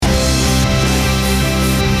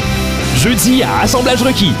Jeudi à Assemblage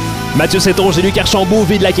requis. Mathieu Saintonge et Luc Archambault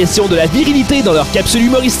vident la question de la virilité dans leur capsule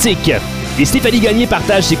humoristique. Et Stéphanie Gagné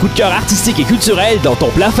partage ses coups de cœur artistiques et culturels dans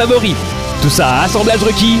ton plat favori. Tout ça à Assemblage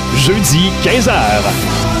requis, jeudi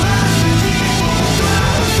 15h.